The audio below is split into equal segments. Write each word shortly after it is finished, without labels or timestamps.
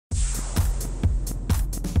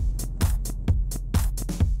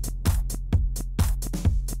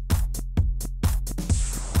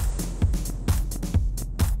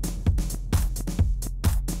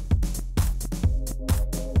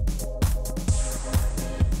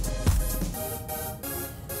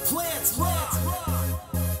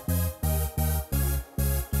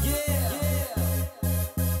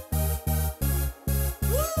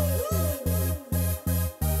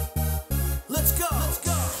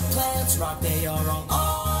rock, they are all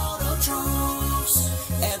autotrophs.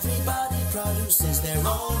 Everybody produces their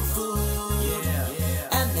own food,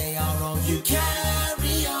 and they are all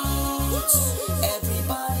eukaryotes.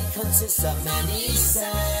 Everybody consists of many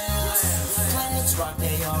cells. Plants rock,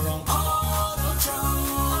 they are all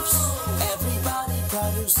autotrophs. Everybody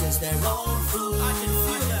produces their own food,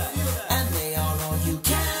 and they are all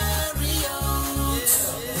eukaryotes.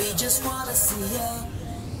 We just wanna see ya.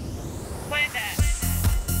 Play that.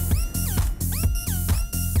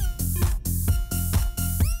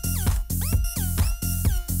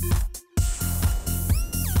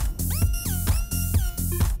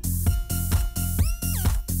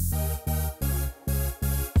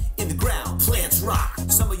 Plants rock.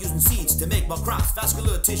 Some are using seeds to make more crops.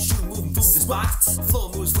 Vascular tissue moving through the spots.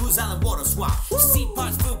 Phloem moves food, xylem water swap. Seed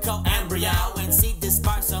pods food called embryo, and seed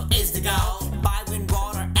dispersal is the goal. By wind,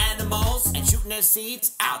 water, animals, and shooting their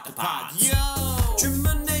seeds out the pods. Yo!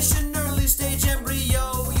 Germination, early stage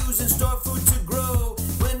embryo, using store food to grow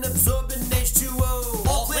when absorbing H2O.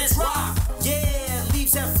 All plants rock. Yeah,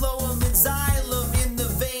 leaves have phloem and xylem in the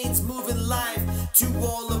veins, moving life to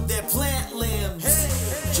all of their plant limbs.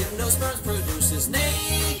 Gymnosperms produces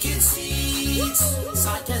naked seeds.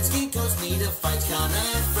 Cycads, ginkgos, neophytes,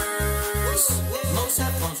 conifers. Most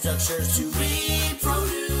have bone structures to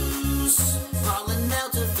reproduce. Pollen male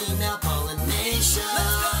to female pollination.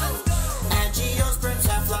 Angiosperms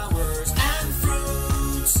have flowers and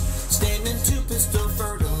fruits. Stamen to pistil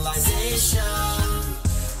fertilization.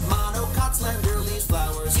 Monocots, slender leaves,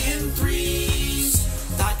 flowers in threes.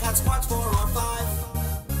 Dicots, quarks, 4 or 5.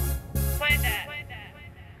 Play that.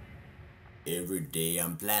 Every day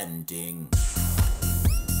I'm planting.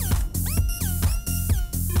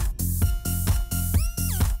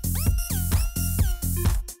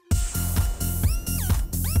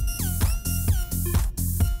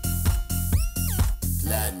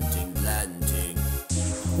 Planting.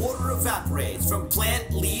 Water evaporates from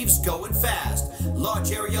plant leaves going fast.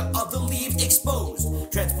 Large area of the leaves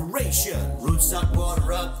exposed. Transpiration. Roots suck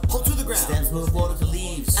water up. Hold to the ground. Stems move water to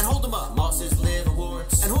leaves and hold them up. Mosses,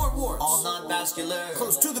 liverworts, and hornworts. All non-vascular.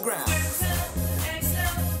 Close to the ground.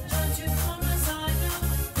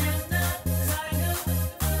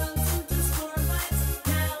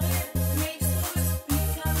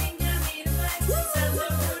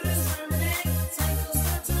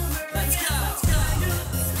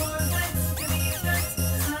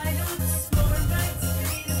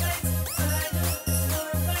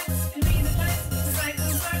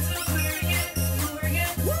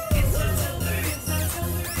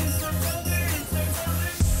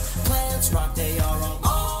 Rock, they are all